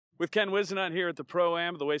With Ken Whisenhunt here at the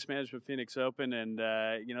Pro-Am of the Waste Management Phoenix Open, and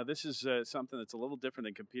this is something that's a little different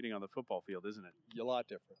than competing on the football field, isn't it? A lot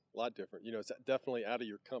different, a lot different. It's definitely out of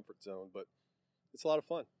your comfort zone, but it's a lot of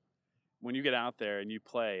fun. When you get out there and you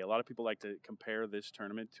play, a lot of people like to compare this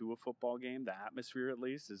tournament to a football game, the atmosphere at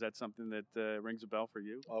least. Is that something that rings a bell for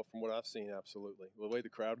you? Oh, from what I've seen, absolutely. The way the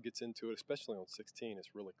crowd gets into it, especially on 16, is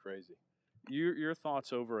really crazy. Your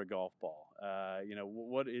thoughts over a golf ball?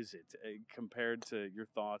 What is it compared to your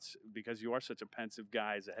thoughts? Because you are such a pensive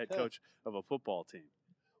guy as a head coach of a football team.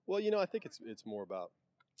 Well, I think it's more about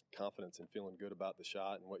confidence and feeling good about the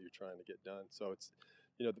shot and what you're trying to get done. So it's,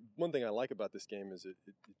 the one thing I like about this game is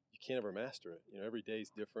you can't ever master it. Every day is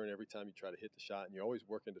different. Every time you try to hit the shot, and you're always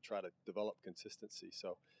working to try to develop consistency.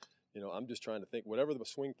 So, I'm just trying to think whatever the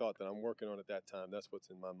swing thought that I'm working on at that time, that's what's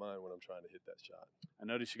in my mind when I'm trying to hit that shot. I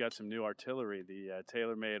noticed you got some new artillery, the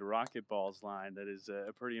tailor-made Rocket Balls line. That is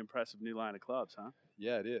a pretty impressive new line of clubs, huh?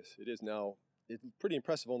 Yeah, it is. It is now. It's pretty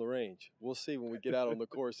impressive on the range. We'll see when we get out on the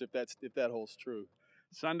course if that holds true.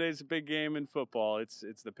 Sunday's a big game in football. It's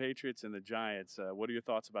the Patriots and the Giants. What are your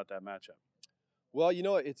thoughts about that matchup? Well,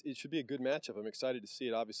 it should be a good matchup. I'm excited to see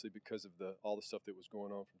it, obviously, because of all the stuff that was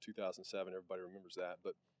going on from 2007. Everybody remembers that.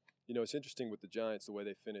 But, it's interesting with the Giants, the way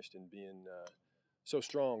they finished and being so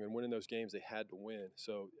strong and winning those games they had to win.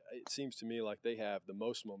 So it seems to me like they have the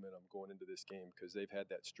most momentum going into this game because they've had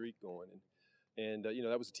that streak going. And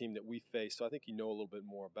that was a team that we faced. So I think a little bit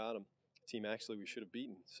more about them. A team actually we should have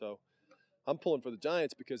beaten. So I'm pulling for the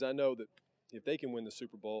Giants because I know that if they can win the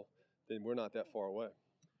Super Bowl, then we're not that far away.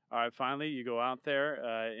 All right, finally, you go out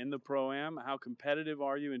there in the Pro-Am. How competitive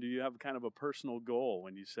are you, and do you have kind of a personal goal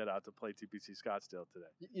when you set out to play TPC Scottsdale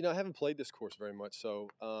today? I haven't played this course very much, so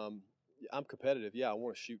I'm competitive. Yeah, I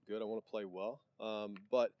want to shoot good. I want to play well.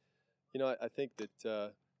 But, I think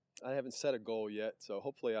that I haven't set a goal yet, so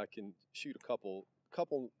hopefully I can shoot a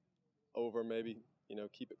couple over maybe,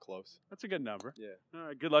 keep it close. That's a good number. Yeah. All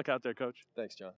right, good luck out there, Coach. Thanks, John.